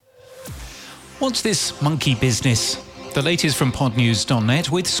What's this monkey business? The latest from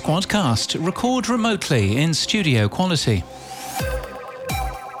podnews.net with Squadcast. Record remotely in studio quality.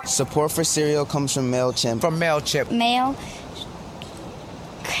 Support for cereal comes from Mailchimp. From Mailchimp. Mailchimp.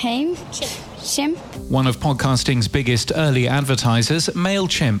 One of podcasting's biggest early advertisers,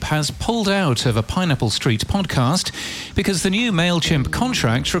 Mailchimp, has pulled out of a Pineapple Street podcast because the new Mailchimp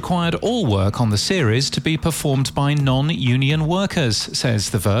contract required all work on the series to be performed by non-union workers, says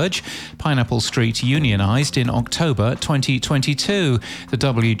The Verge. Pineapple Street unionised in October 2022. The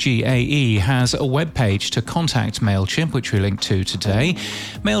WGAE has a webpage to contact Mailchimp, which we link to today.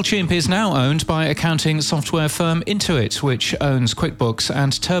 Mailchimp is now owned by accounting software firm Intuit, which owns QuickBooks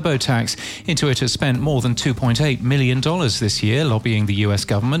and TurboTax. Intuit has spent more than $2.8 million this year lobbying the US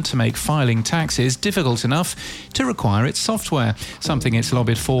government to make filing taxes difficult enough to require its software, something it's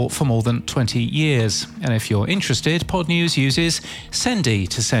lobbied for more than 20 years. And if you're interested, Podnews uses Sendy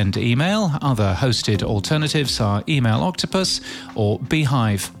to send email. Other hosted alternatives are Email Octopus or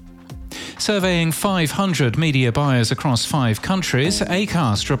Beehive. Surveying 500 media buyers across 5 countries,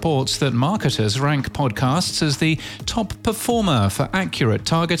 Acast reports that marketers rank podcasts as the top performer for accurate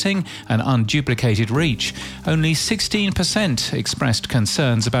targeting and unduplicated reach. Only 16% expressed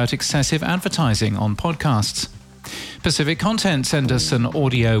concerns about excessive advertising on podcasts. Pacific Content sent us an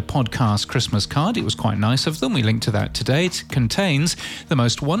audio podcast Christmas card. It was quite nice of them. We link to that today. It contains the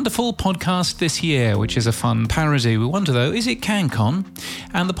most wonderful podcast this year, which is a fun parody. We wonder, though, is it CanCon?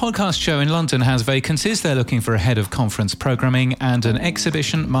 And the podcast show in London has vacancies. They're looking for a head of conference programming and an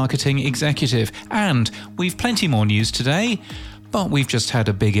exhibition marketing executive. And we've plenty more news today. But we've just had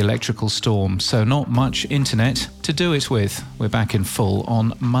a big electrical storm, so not much internet to do it with. We're back in full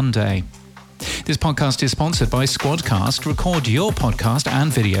on Monday. This podcast is sponsored by Squadcast. Record your podcast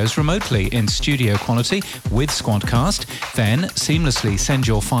and videos remotely in studio quality with Squadcast. Then seamlessly send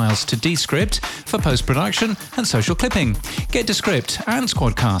your files to Descript for post-production and social clipping. Get Descript and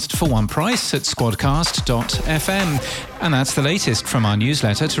Squadcast for one price at squadcast.fm. And that's the latest from our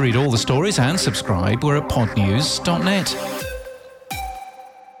newsletter. To read all the stories and subscribe, we're at podnews.net.